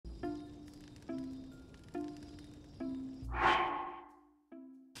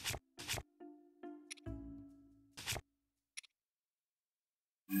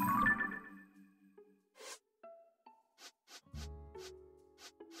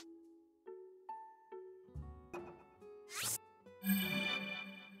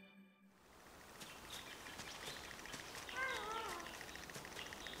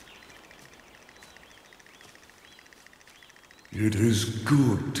It is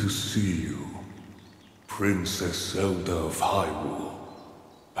good to see you, Princess Zelda of Hyrule,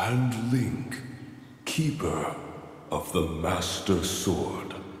 and Link, Keeper of the Master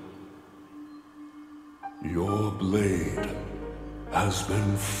Sword. Your blade has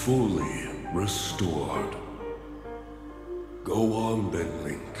been fully restored. Go on then,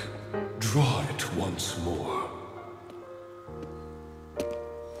 Link. Draw it once more.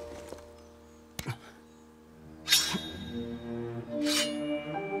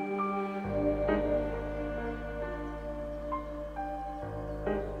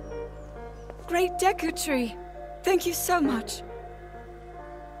 Great Deku Tree! Thank you so much.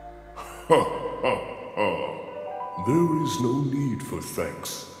 Ha ha ha. There is no need for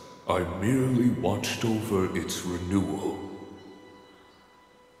thanks. I merely watched over its renewal.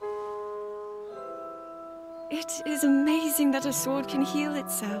 It is amazing that a sword can heal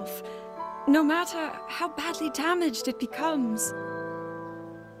itself, no matter how badly damaged it becomes.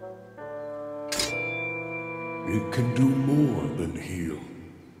 It can do more than heal.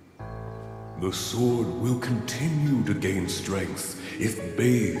 The sword will continue to gain strength if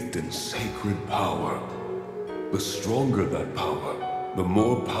bathed in sacred power. The stronger that power, the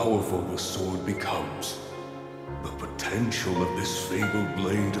more powerful the sword becomes. The potential of this fabled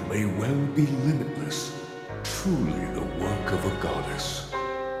blade may well be limitless. Truly the work of a goddess.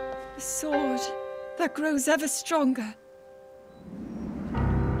 A sword that grows ever stronger.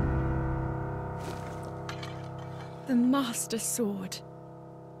 The Master Sword.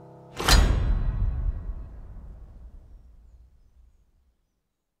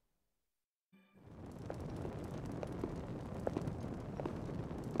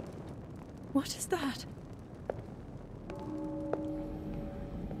 What is that?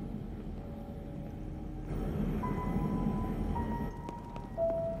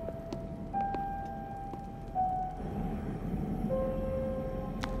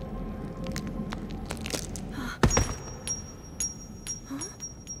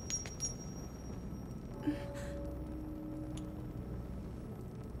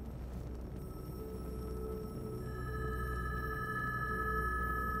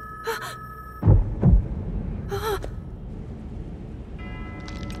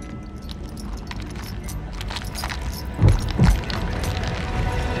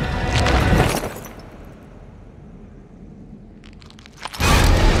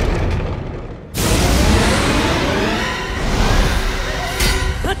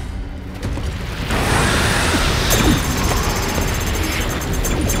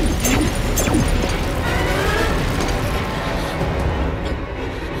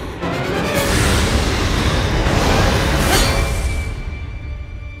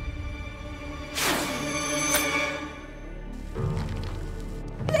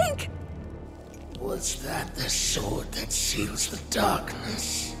 Was that the sword that seals the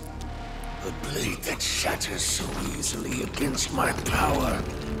darkness? The blade that shatters so easily against my power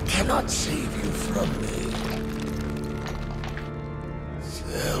cannot save you from me.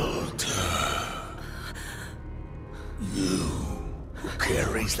 Zelda. You who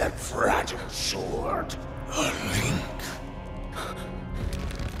carries that fragile sword. A Link.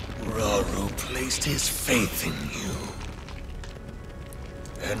 Rauru placed his faith in you.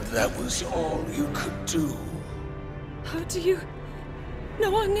 And that was all you could do. How do you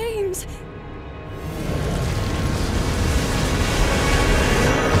know our names?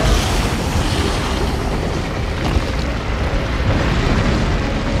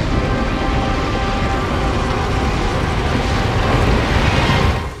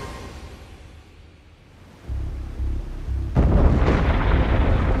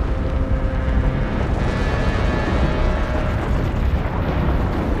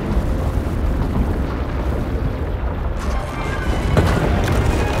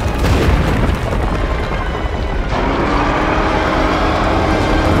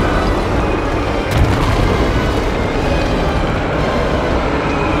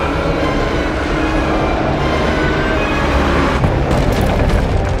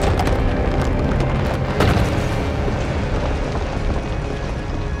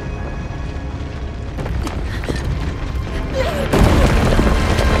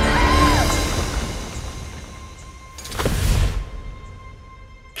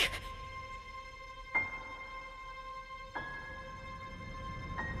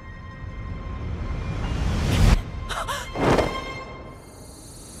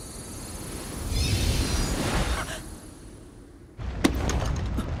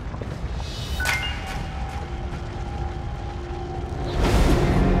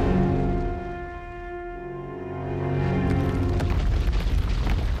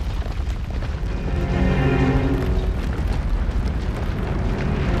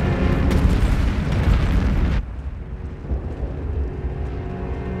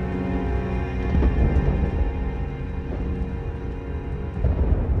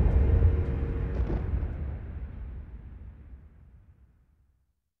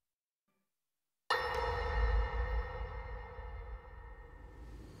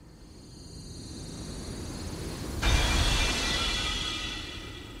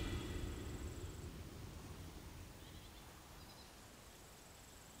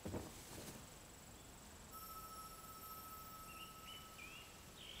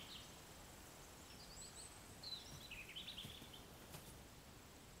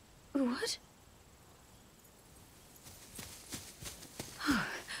 What?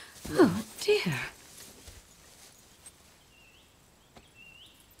 Oh, dear.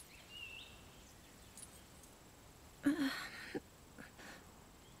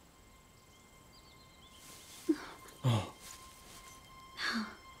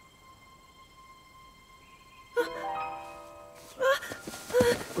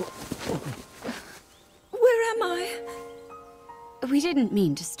 Where am I? We didn't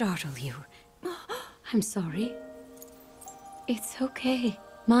mean to startle you. I'm sorry. It's okay.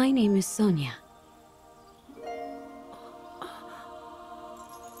 My name is Sonia.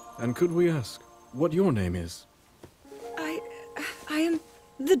 And could we ask what your name is? I am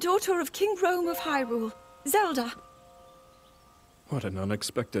the daughter of King Rome of Hyrule, Zelda. What an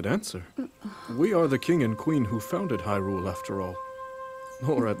unexpected answer. We are the king and queen who founded Hyrule, after all.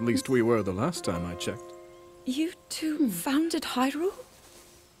 Or at least we were the last time I checked. You two founded Hyrule?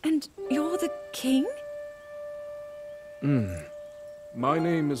 And you're the king? My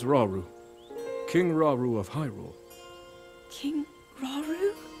name is Rauru. King Rauru of Hyrule. King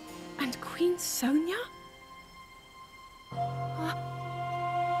Rauru? And Queen Sonia? But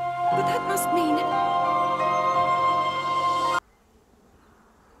that must mean...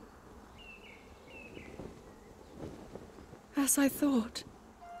 As I thought.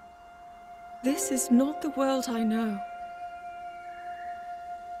 This is not the world I know.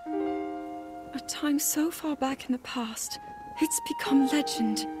 A time so far back in the past, it's become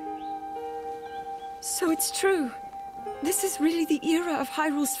legend. So it's true. This is really the era of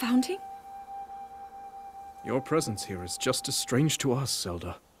Hyrule's founding? Your presence here is just as strange to us,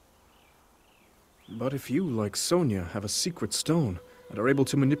 Zelda. But if you, like Sonia, have a secret stone and are able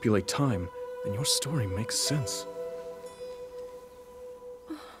to manipulate time, then your story makes sense.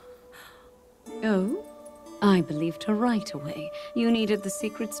 Oh? I believed her right away. You needed the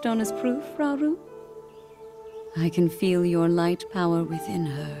secret stone as proof, Rauru? I can feel your light power within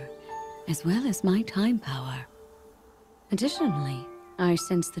her, as well as my time power. Additionally, I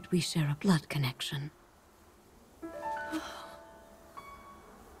sense that we share a blood connection.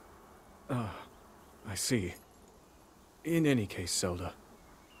 I see. In any case, Zelda,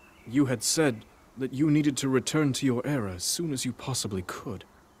 you had said that you needed to return to your era as soon as you possibly could.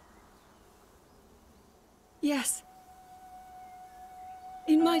 Yes.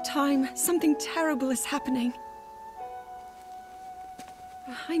 In my time, something terrible is happening.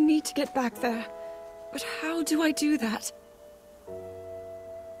 I need to get back there. But how do I do that?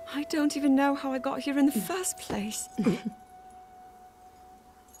 I don't even know how I got here in the first place.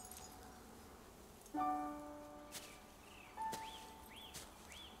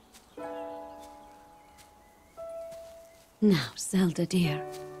 Now, Zelda dear.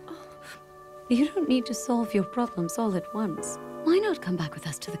 You don't need to solve your problems all at once. Why not come back with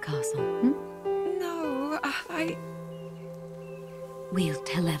us to the castle, No, We'll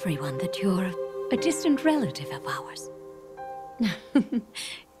tell everyone that you're a distant relative of ours.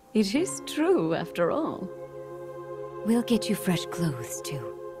 It is true, after all. We'll get you fresh clothes,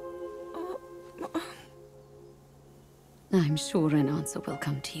 too. I'm sure an answer will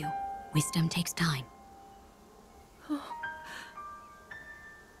come to you. Wisdom takes time.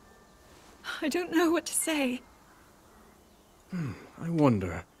 I don't know what to say. I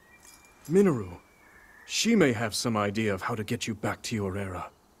wonder. Minoru, she may have some idea of how to get you back to your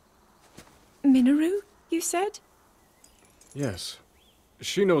era. Minoru, you said? Yes.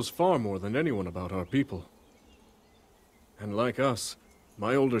 She knows far more than anyone about our people. And like us,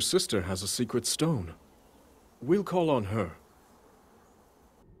 my older sister has a secret stone. We'll call on her.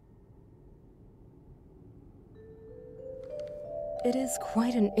 It is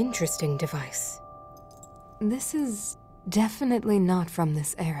quite an interesting device. This is definitely not from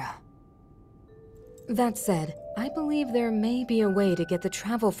this era. That said, I believe there may be a way to get the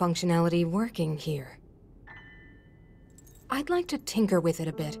travel functionality working here. I'd like to tinker with it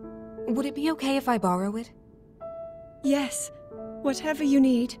a bit. Would it be okay if I borrow it? Yes. Whatever you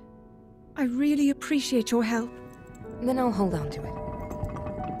need. I really appreciate your help. Then I'll hold on to it.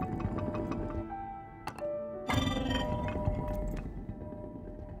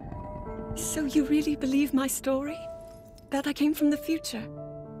 So you really believe my story? That I came from the future?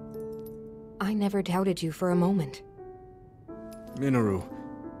 I never doubted you for a moment. Minoru,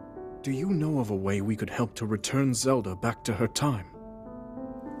 do you know of a way we could help to return Zelda back to her time?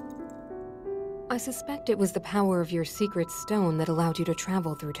 I suspect it was the power of your secret stone that allowed you to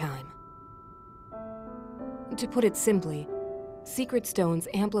travel through time. To put it simply, secret stones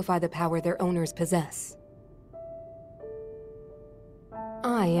amplify the power their owners possess.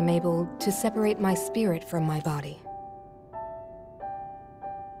 I am able to separate my spirit from my body.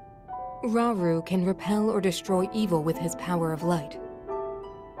 Rauru can repel or destroy evil with his power of light.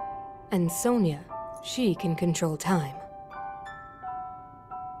 And Sonia, she can control time.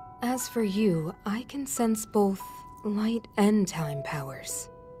 As for you, I can sense both light and time powers.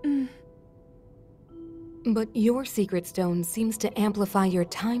 But your secret stone seems to amplify your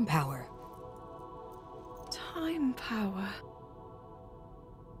time power. Time power.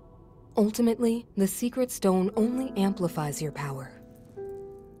 Ultimately, the secret stone only amplifies your power.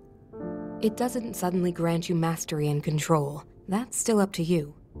 It doesn't suddenly grant you mastery and control. That's still up to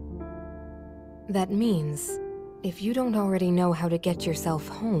you. That means, if you don't already know how to get yourself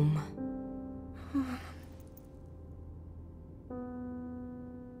home...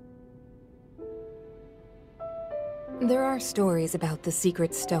 There are stories about the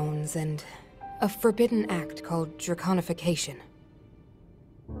secret stones and a forbidden act called draconification.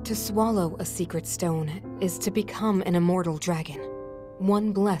 To swallow a secret stone is to become an immortal dragon,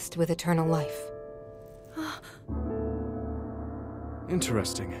 one blessed with eternal life.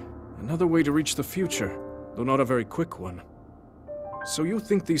 Interesting. Another way to reach the future, though not a very quick one. So you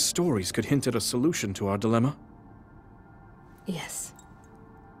think these stories could hint at a solution to our dilemma? Yes.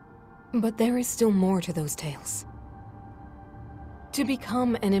 But there is still more to those tales. To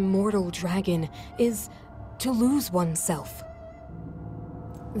become an immortal dragon is to lose oneself.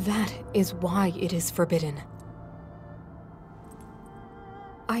 That is why it is forbidden.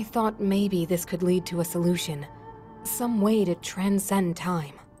 I thought maybe this could lead to a solution, some way to transcend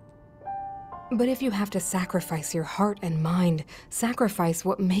time. But if you have to sacrifice your heart and mind, sacrifice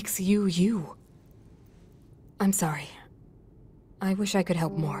what makes you you. I'm sorry. I wish I could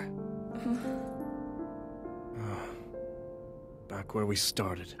help more. Back where we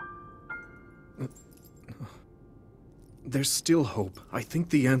started. There's still hope. I think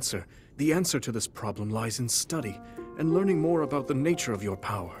the answer to this problem lies in study and learning more about the nature of your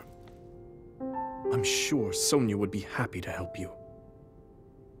power. I'm sure Sonia would be happy to help you.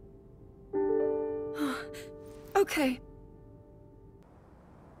 Okay.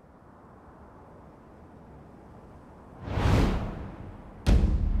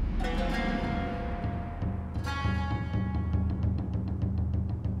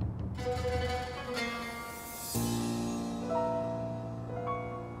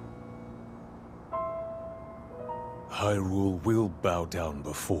 Hyrule will bow down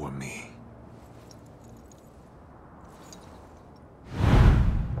before me.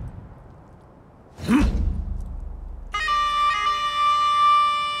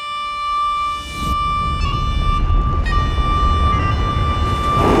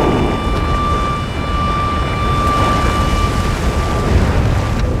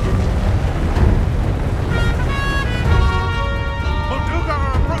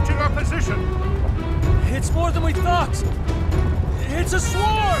 It's a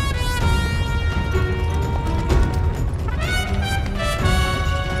swarm!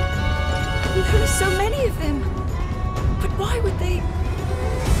 There are so many of them. But why would they...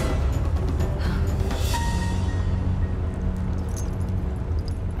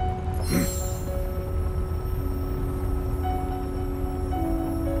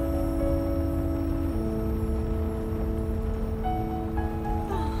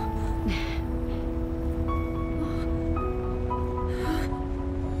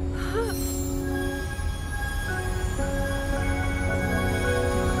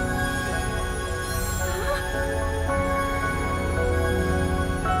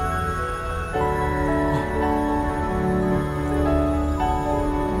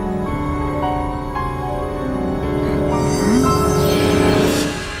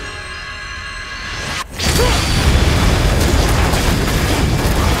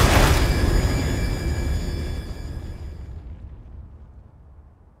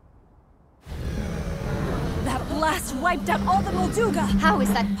 Wiped out all the Molduga! How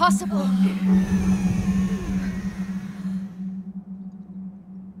is that possible?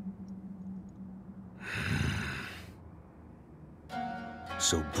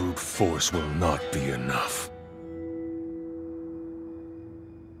 So brute force will not be enough.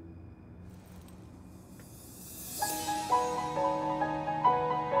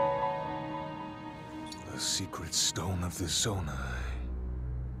 The secret stone of the Zonai.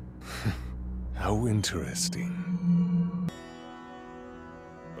 How interesting.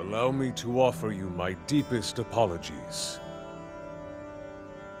 Allow me to offer you my deepest apologies.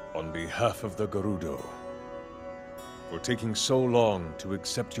 On behalf of the Gerudo, for taking so long to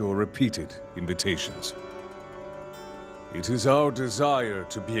accept your repeated invitations. It is our desire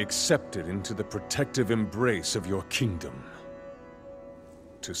to be accepted into the protective embrace of your kingdom.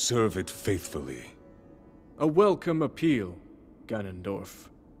 To serve it faithfully. A welcome appeal, Ganondorf.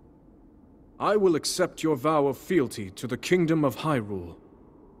 I will accept your vow of fealty to the Kingdom of Hyrule.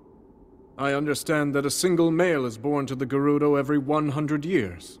 I understand that a single male is born to the Gerudo every 100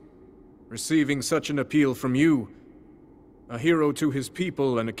 years. Receiving such an appeal from you, a hero to his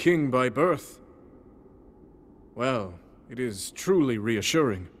people and a king by birth, well, it is truly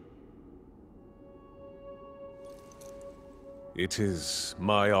reassuring. It is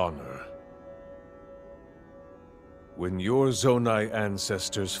my honor. When your Zonai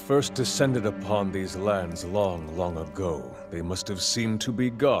ancestors first descended upon these lands long, long ago, they must have seemed to be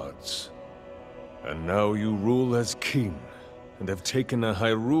gods. And now you rule as king, and have taken a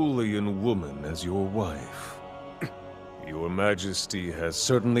Hyrulean woman as your wife. Your Majesty has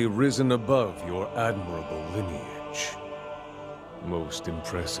certainly risen above your admirable lineage. Most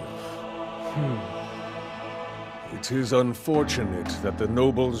impressive. It is unfortunate that the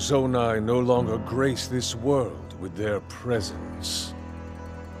noble Zonai no longer grace this world with their presence.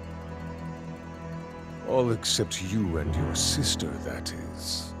 All except you and your sister, that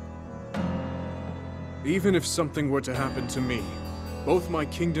is. Even if something were to happen to me, both my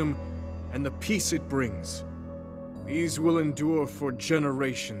kingdom and the peace it brings, these will endure for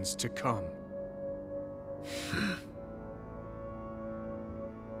generations to come.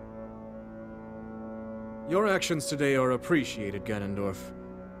 Your actions today are appreciated, Ganondorf.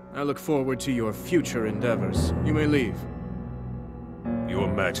 I look forward to your future endeavors. You may leave. Your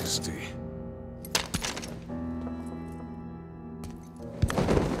Majesty.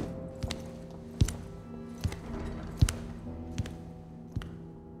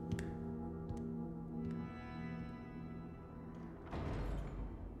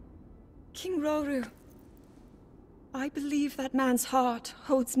 King Roru, I believe that man's heart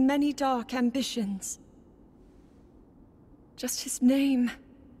holds many dark ambitions. Just his name,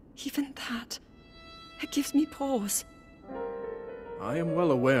 even that, it gives me pause. I am well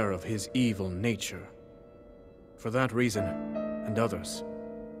aware of his evil nature. For that reason, and others,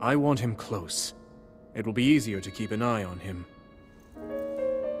 I want him close. It will be easier to keep an eye on him.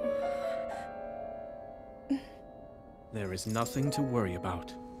 There is nothing to worry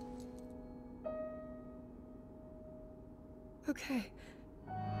about. Okay.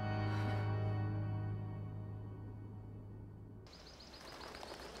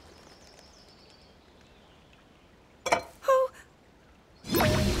 Oh!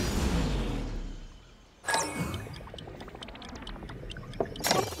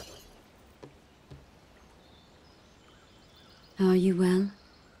 Are you well?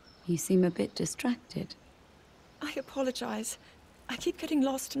 You seem a bit distracted. I apologize. I keep getting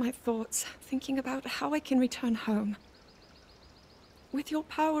lost in my thoughts, thinking about how I can return home. With your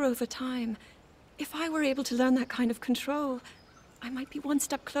power over time, if I were able to learn that kind of control, I might be one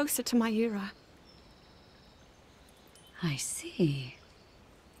step closer to my era. I see.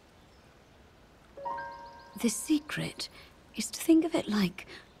 The secret is to think of it like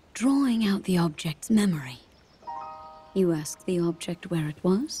drawing out the object's memory. You ask the object where it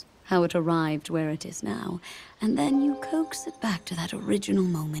was, how it arrived where it is now, and then you coax it back to that original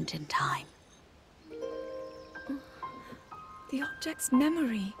moment in time. The object's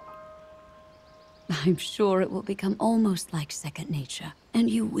memory. I'm sure it will become almost like second nature, and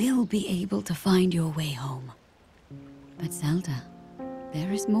you will be able to find your way home. But Zelda,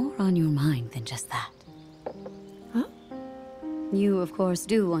 there is more on your mind than just that. Huh? You, of course,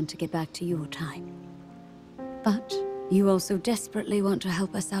 do want to get back to your time. But you also desperately want to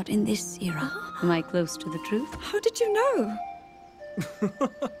help us out in this era. Am I close to the truth? How did you know?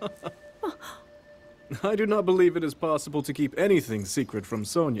 I do not believe it is possible to keep anything secret from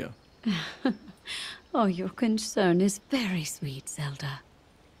Sonia. Oh, your concern is very sweet, Zelda.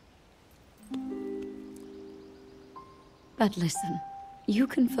 But listen, you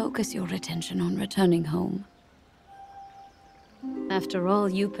can focus your attention on returning home. After all,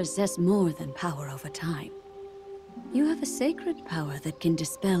 you possess more than power over time. You have a sacred power that can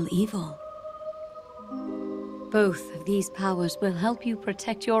dispel evil. Both of these powers will help you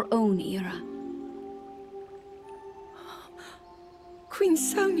protect your own era. Queen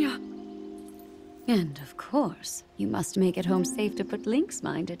Sonia! And of course, you must make it home safe to put Link's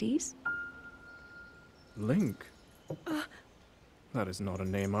mind at ease. Link? That is not a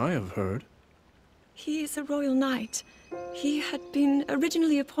name I have heard. He is a royal knight. He had been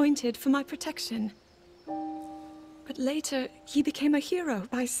originally appointed for my protection. But later, he became a hero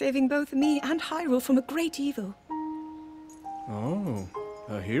by saving both me and Hyrule from a great evil. Oh,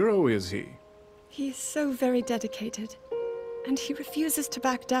 a hero is he? He is so very dedicated, and he refuses to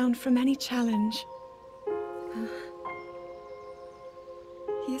back down from any challenge.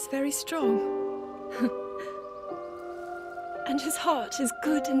 He is very strong. And his heart is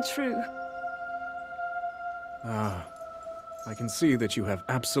good and true. Ah, I can see that you have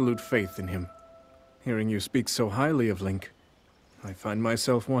absolute faith in him. Hearing you speak so highly of Link, I find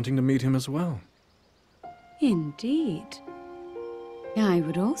myself wanting to meet him as well. Indeed. I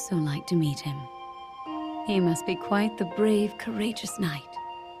would also like to meet him. He must be quite the brave, courageous knight.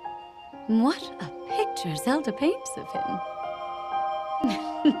 What a picture Zelda paints of him.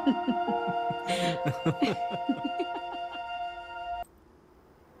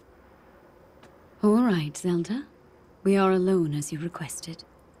 All right, Zelda. We are alone as you requested.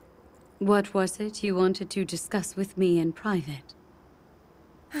 What was it you wanted to discuss with me in private?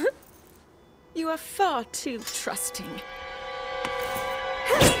 You are far too trusting.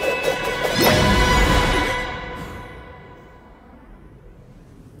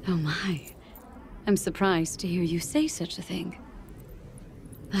 Oh my. I'm surprised to hear you say such a thing.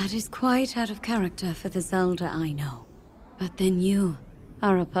 That is quite out of character for the Zelda I know. But then you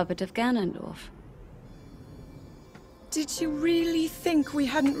are a puppet of Ganondorf. Did you really think we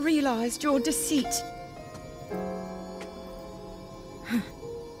hadn't realized your deceit?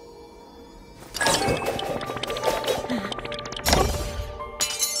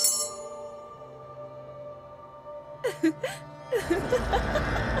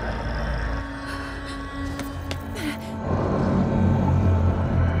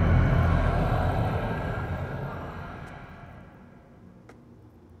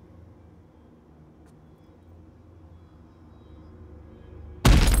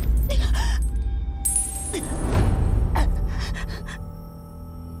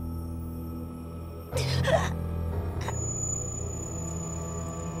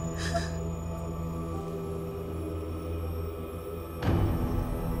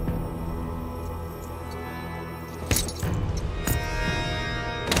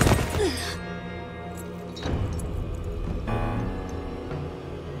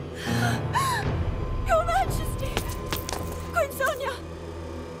 Your Majesty! Queen Sonia!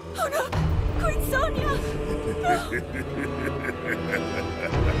 Oh no! Queen Sonia!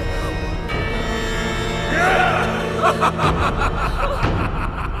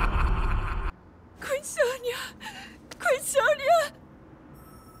 Queen Sonia! Queen Sonia!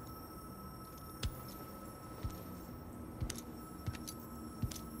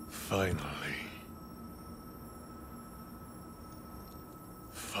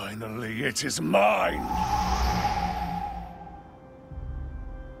 Finally, it is mine!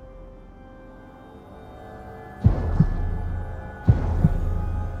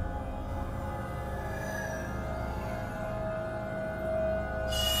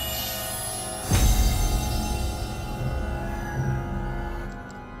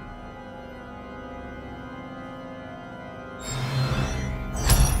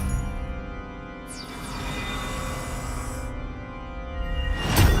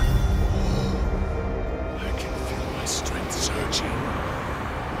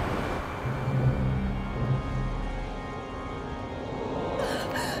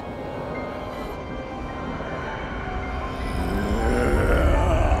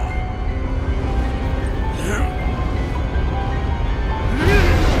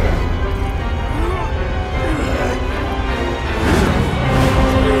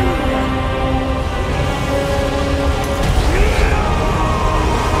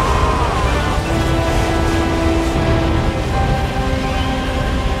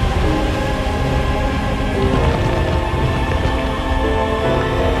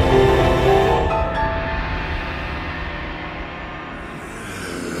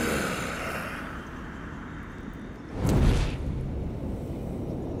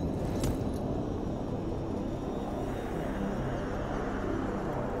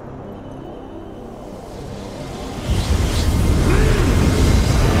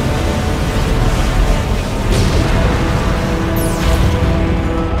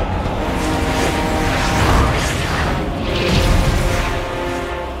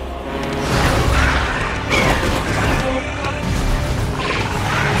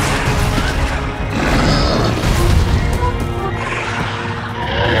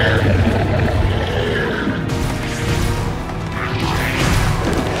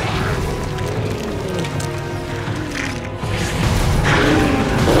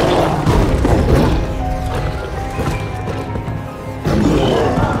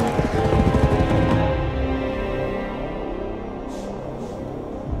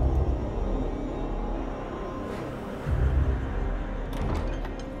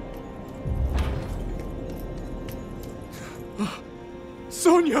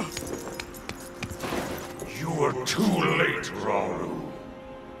 Sonia! You were too late, Rauru.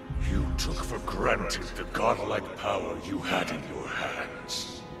 You took for granted the godlike power you had in your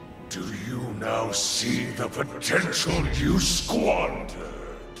hands. Do you now see the potential you squandered?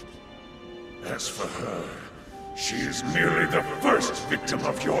 As for her, she is merely the first victim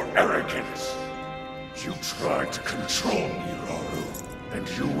of your arrogance. You tried to control me, Rauru, and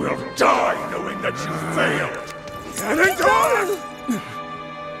you will die knowing that you failed. Ganondorf!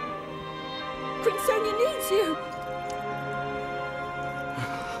 Queen Sonia needs you!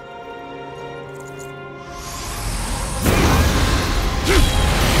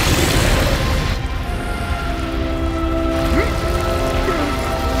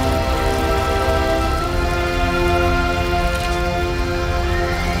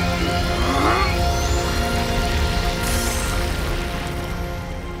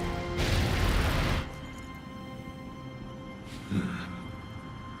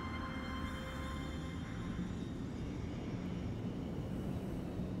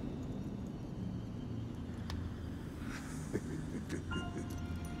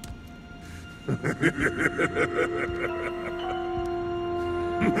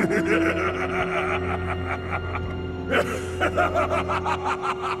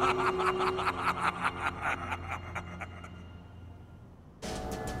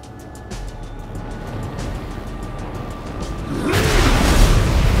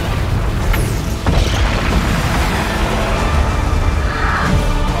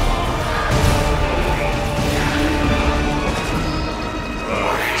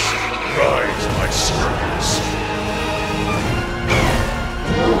 Rise, my servants.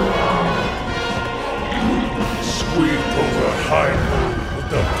 Sweep over Hyrule with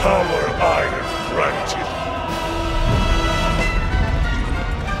the power I have granted.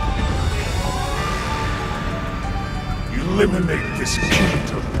 Eliminate this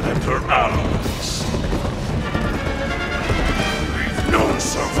kingdom and her allies. Leave no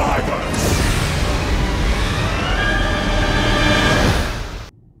survivors.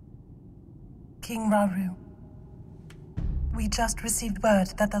 King Rauru, we just received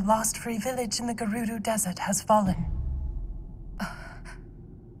word that the last free village in the Gerudo Desert has fallen.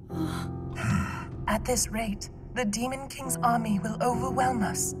 At this rate, the Demon King's army will overwhelm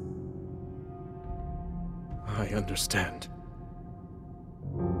us. I understand.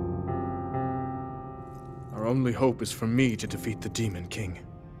 Our only hope is for me to defeat the Demon King.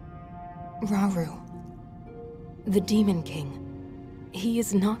 Rauru. The Demon King. He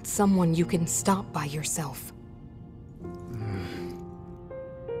is not someone you can stop by yourself.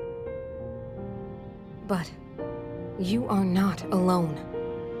 But you are not alone.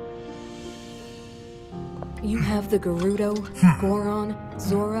 You have the Gerudo, Goron,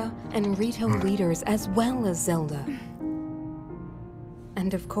 Zora, and Rito leaders as well as Zelda.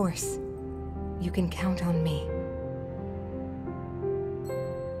 And of course, you can count on me.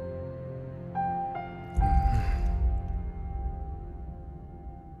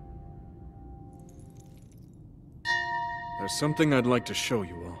 There's something I'd like to show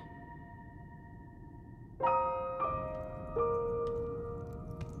you all.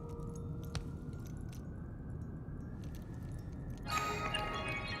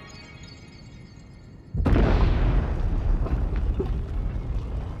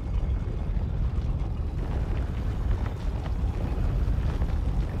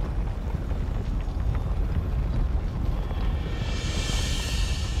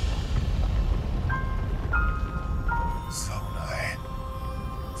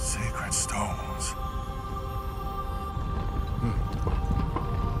 Stones.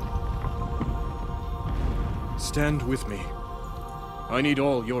 Stand with me. I need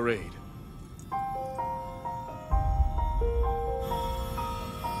all your aid.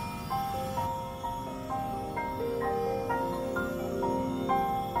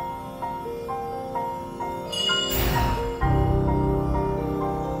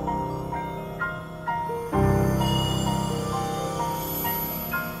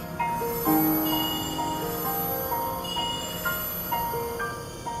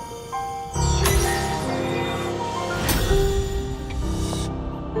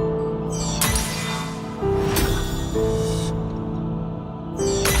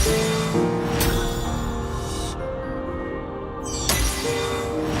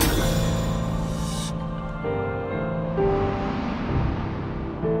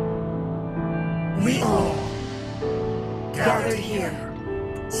 We all, gathered here,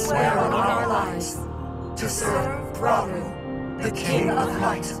 swear on our lives to serve Rauru, the King of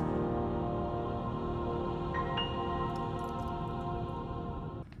Light.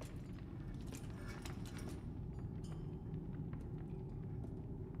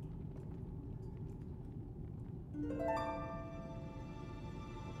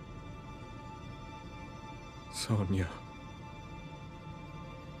 Sonia.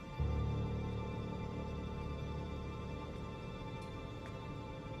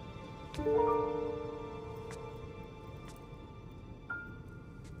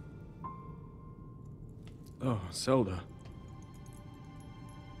 Oh, Zelda.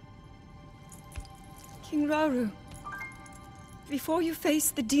 King Rauru, before you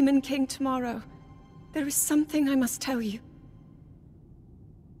face the Demon King tomorrow, there is something I must tell you.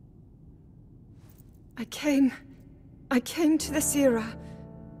 I came to this era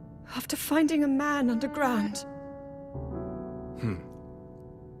after finding a man underground.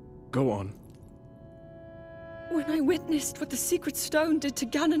 Go on. When I witnessed what the Secret Stone did to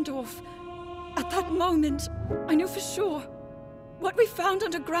Ganondorf, at that moment, I knew for sure what we found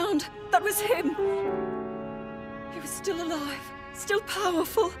underground, that was him. He was still alive, still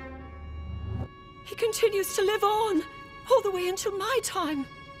powerful. He continues to live on, all the way until my time.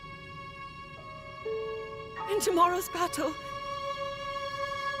 In tomorrow's battle,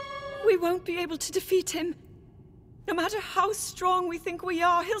 we won't be able to defeat him. No matter how strong we think we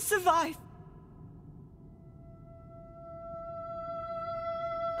are, he'll survive.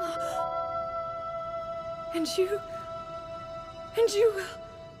 And you will.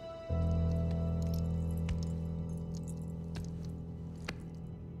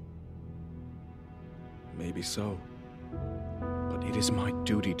 Maybe so. But it is my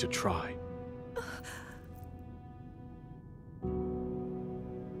duty to try.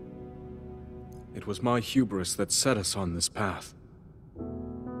 It was my hubris that set us on this path.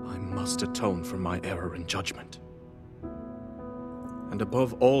 I must atone for my error in judgment. And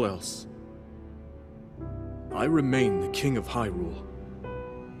above all else, I remain the King of Hyrule.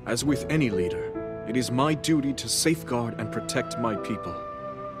 As with any leader, it is my duty to safeguard and protect my people,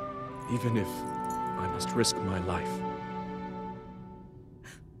 even if I must risk my life.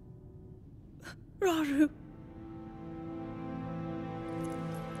 Rauru.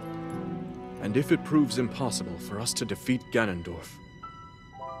 And if it proves impossible for us to defeat Ganondorf,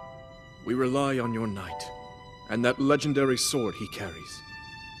 we rely on your knight, and that legendary sword he carries.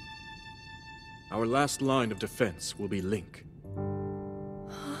 Our last line of defense will be Link.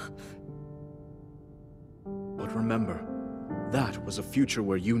 But remember, that was a future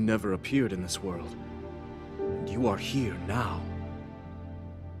where you never appeared in this world. And you are here now.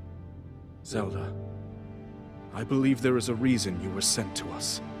 Zelda, I believe there is a reason you were sent to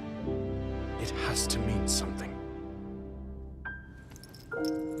us. It has to mean something.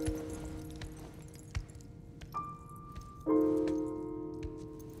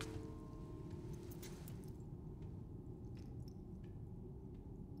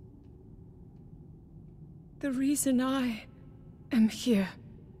 The reason I am here.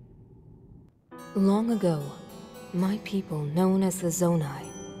 Long ago, my people, known as the Zonai,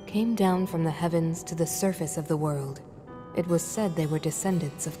 came down from the heavens to the surface of the world. It was said they were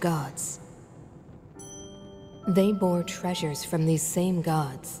descendants of gods. They bore treasures from these same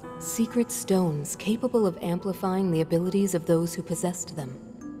gods, secret stones capable of amplifying the abilities of those who possessed them.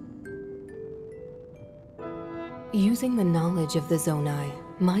 Using the knowledge of the Zonai,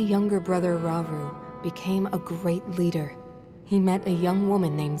 my younger brother Rauru became a great leader. He met a young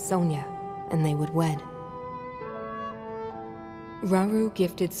woman named Sonia, and they would wed. Rauru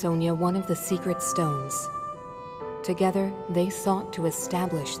gifted Sonia one of the secret stones. Together, they sought to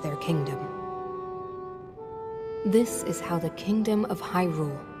establish their kingdom. This is how the Kingdom of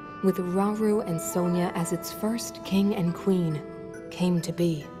Hyrule, with Rauru and Sonia as its first king and queen, came to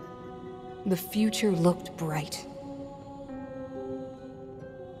be. The future looked bright.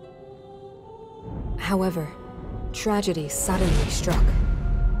 However, tragedy suddenly struck.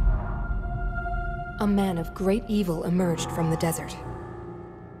 A man of great evil emerged from the desert.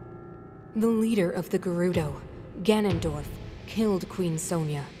 The leader of the Gerudo, Ganondorf, killed Queen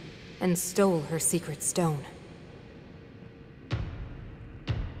Sonia and stole her secret stone.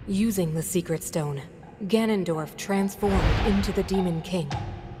 Using the secret stone, Ganondorf transformed into the Demon King.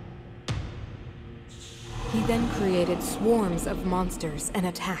 He then created swarms of monsters and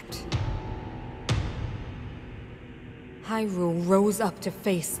attacked. Hyrule rose up to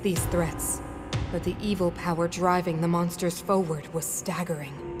face these threats, but the evil power driving the monsters forward was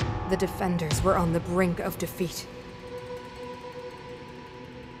staggering. The defenders were on the brink of defeat.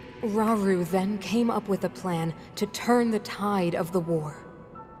 Rauru then came up with a plan to turn the tide of the war.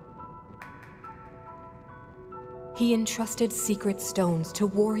 He entrusted secret stones to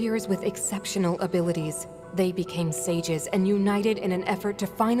warriors with exceptional abilities. They became sages and united in an effort to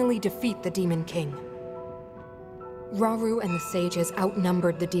finally defeat the Demon King. Rauru and the sages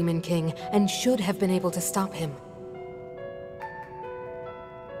outnumbered the Demon King and should have been able to stop him.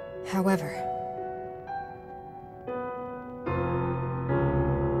 However,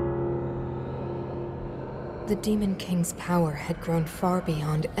 The Demon King's power had grown far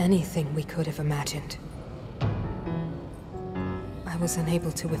beyond anything we could have imagined. I was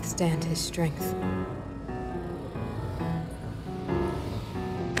unable to withstand his strength.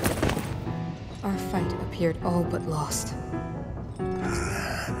 Our fight appeared all but lost. And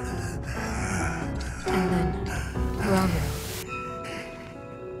then, Rauru.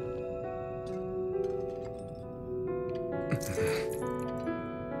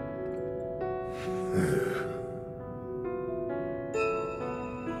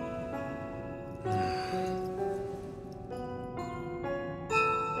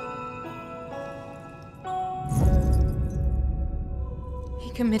 He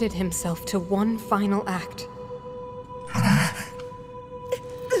committed himself to one final act.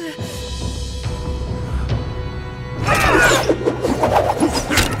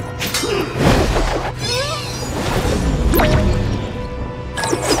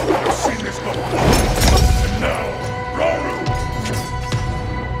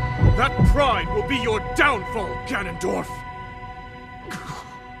 That pride will be your downfall, Ganondorf!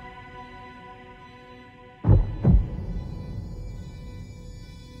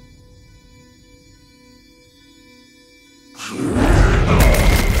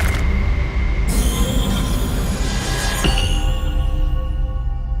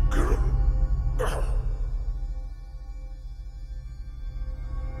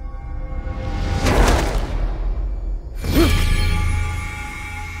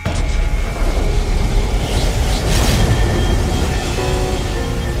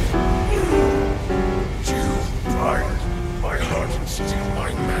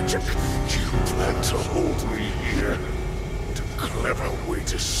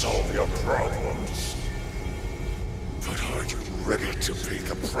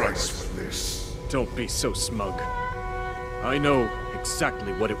 Don't be so smug. I know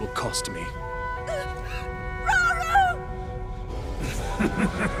exactly what it will cost me.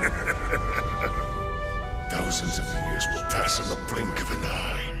 Thousands of years will pass in the blink of an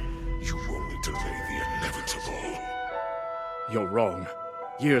eye. You only delay the inevitable. You're wrong.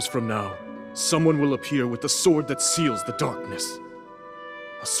 Years from now, someone will appear with the sword that seals the darkness.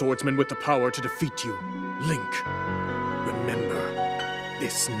 A swordsman with the power to defeat you. Link. Remember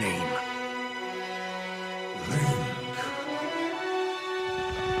this name. Link.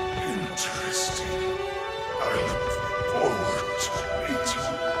 Interesting. I look forward to meeting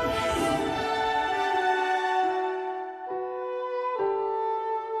you.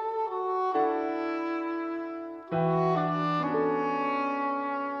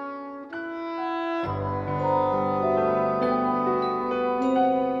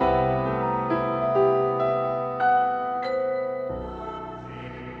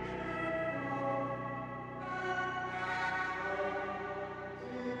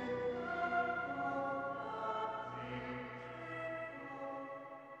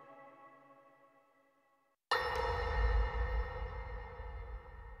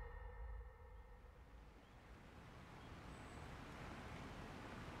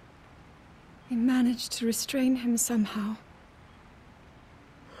 I managed to restrain him somehow.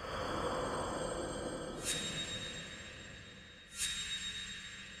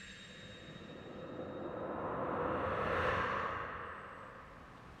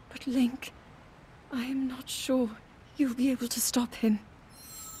 But Link, I am not sure you'll be able to stop him.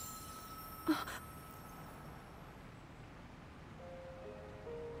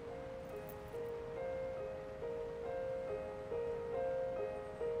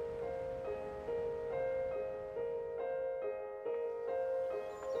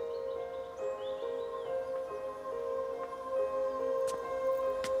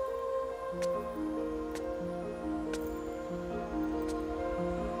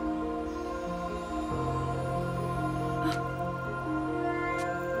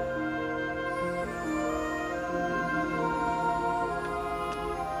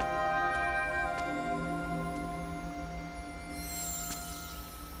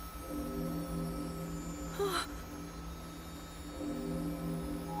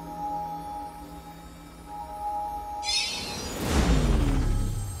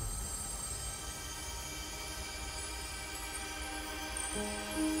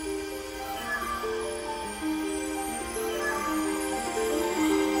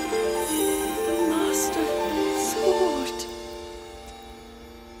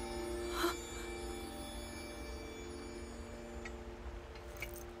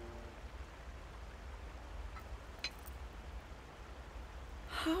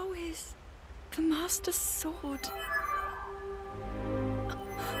 How is the Master Sword?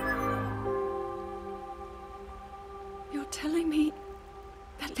 You're telling me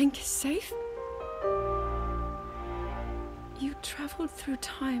that Link is safe? traveled through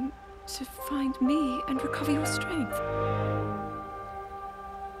time to find me and recover your strength.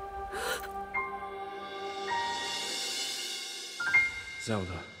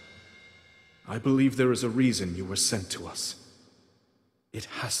 Zelda, I believe there is a reason you were sent to us. It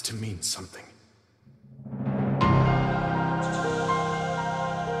has to mean something.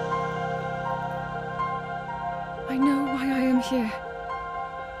 I know why I am here.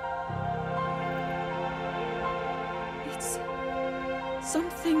 It's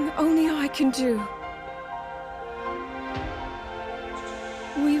something only I can do.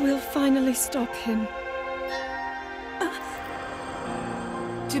 We will finally stop him.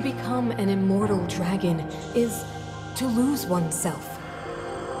 To become an immortal dragon is to lose oneself.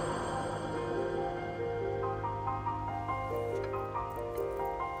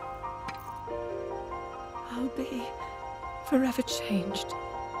 I'll be forever changed.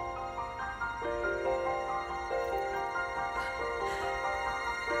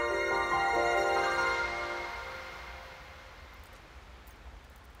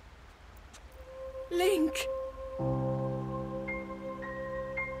 Link!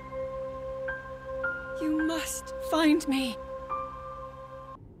 You must find me.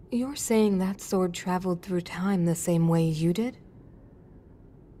 You're saying that sword traveled through time the same way you did?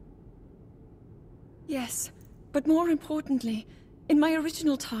 Yes, but more importantly, in my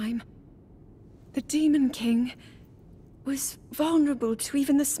original time, the Demon King was vulnerable to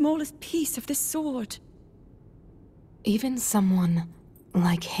even the smallest piece of this sword. Even someone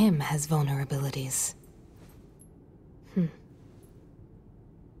like him has vulnerabilities.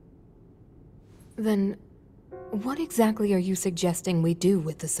 Then, what exactly are you suggesting we do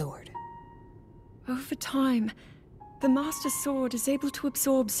with the sword? Over time, the Master Sword is able to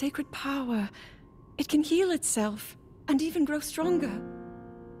absorb sacred power. It can heal itself, and even grow stronger.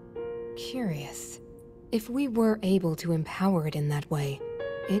 Curious. If we were able to empower it in that way,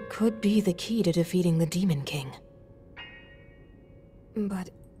 it could be the key to defeating the Demon King. But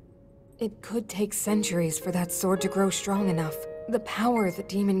it could take centuries for that sword to grow strong enough. The power the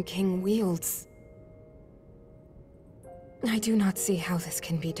Demon King wields. I do not see how this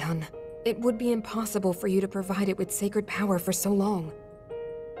can be done. It would be impossible for you to provide it with sacred power for so long.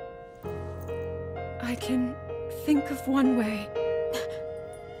 I can think of one way.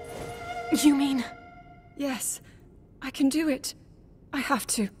 You mean? Yes, I can do it. I have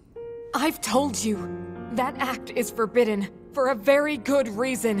to. I've told you. That act is forbidden, for a very good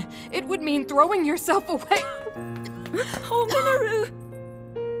reason. It would mean throwing yourself away. Oh, Minoru!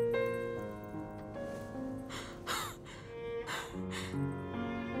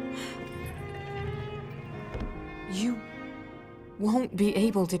 You won't be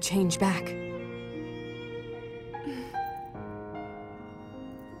able to change back.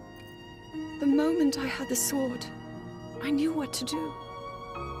 The moment I had the sword, I knew what to do.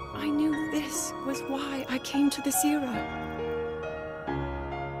 I knew this was why I came to this era.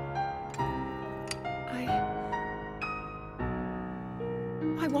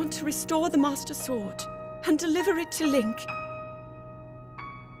 I want to restore the Master Sword and deliver it to Link.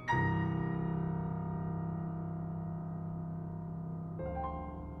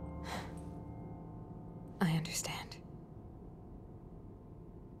 I understand.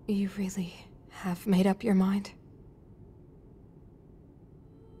 You really have made up your mind?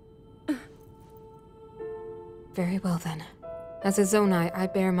 Very well then. As a Zonai, I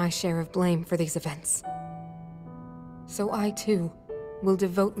bear my share of blame for these events. So I too will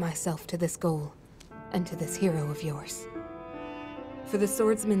devote myself to this goal, and to this hero of yours. For the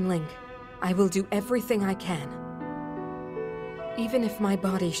swordsman Link, I will do everything I can. Even if my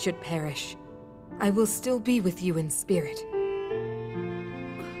body should perish, I will still be with you in spirit.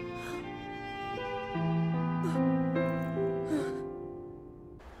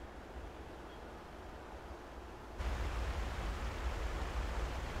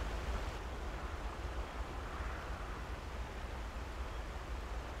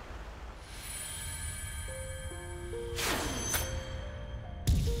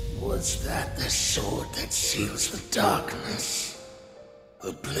 Was that the sword that seals the darkness?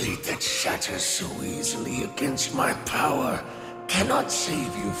 The blade that shatters so easily against my power cannot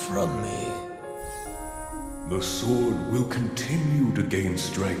save you from me. The sword will continue to gain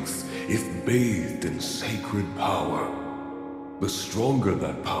strength if bathed in sacred power. The stronger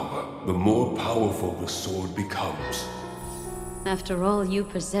that power, the more powerful the sword becomes. After all, you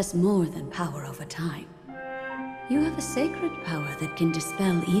possess more than power over time. You have a sacred power that can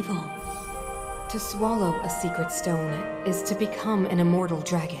dispel evil. To swallow a secret stone is to become an immortal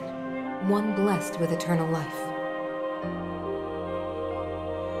dragon, one blessed with eternal life.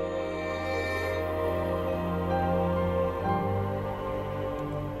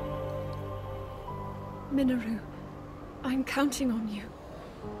 Minoru, I'm counting on you.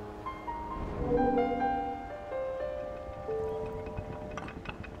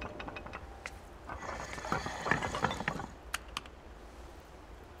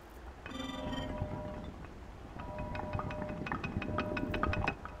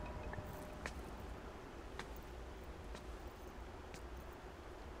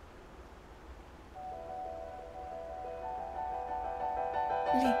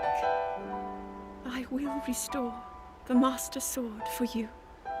 Link, I will restore the Master Sword for you.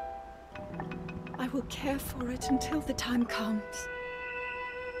 I will care for it until the time comes.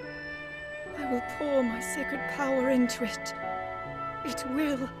 I will pour my sacred power into it. It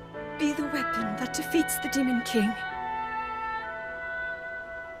will be the weapon that defeats the Demon King.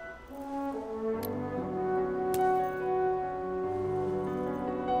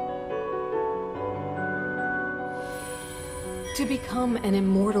 To become an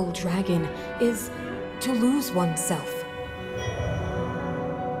immortal dragon is to lose oneself.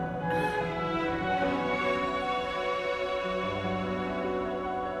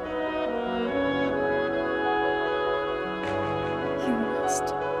 You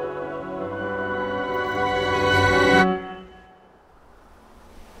must.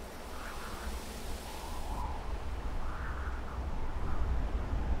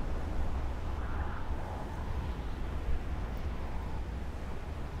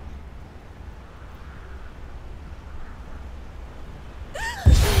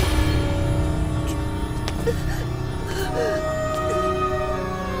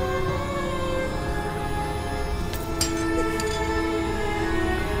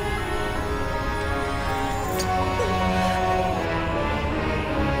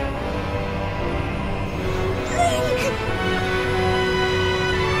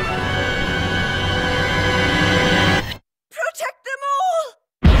 Protect them all!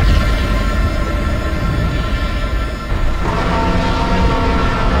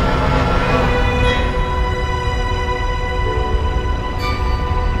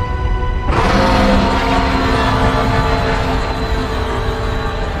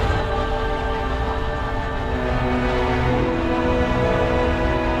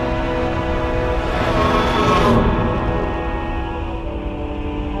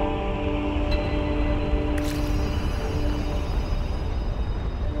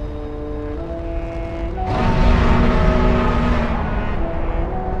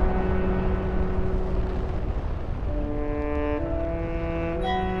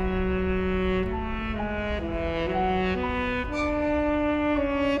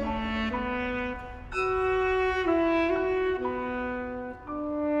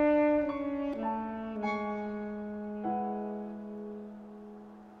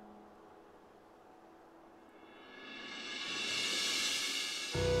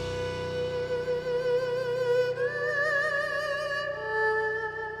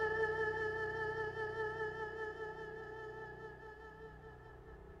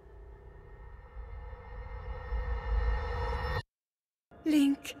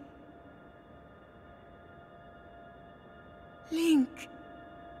 Link. Link.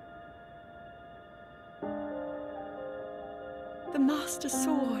 The Master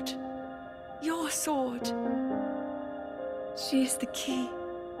Sword. Your sword. She is the key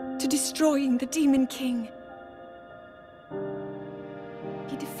to destroying the Demon King.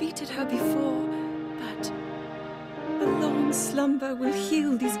 He defeated her before, but a long slumber will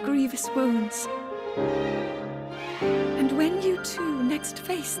heal these grievous wounds. And when you two next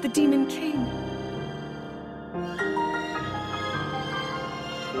face the Demon King,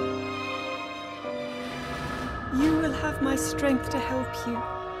 you will have my strength to help you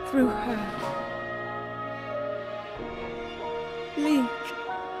through her. Link,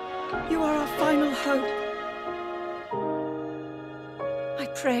 you are our final hope. I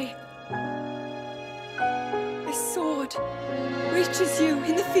pray this sword reaches you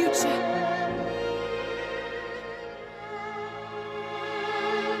in the future.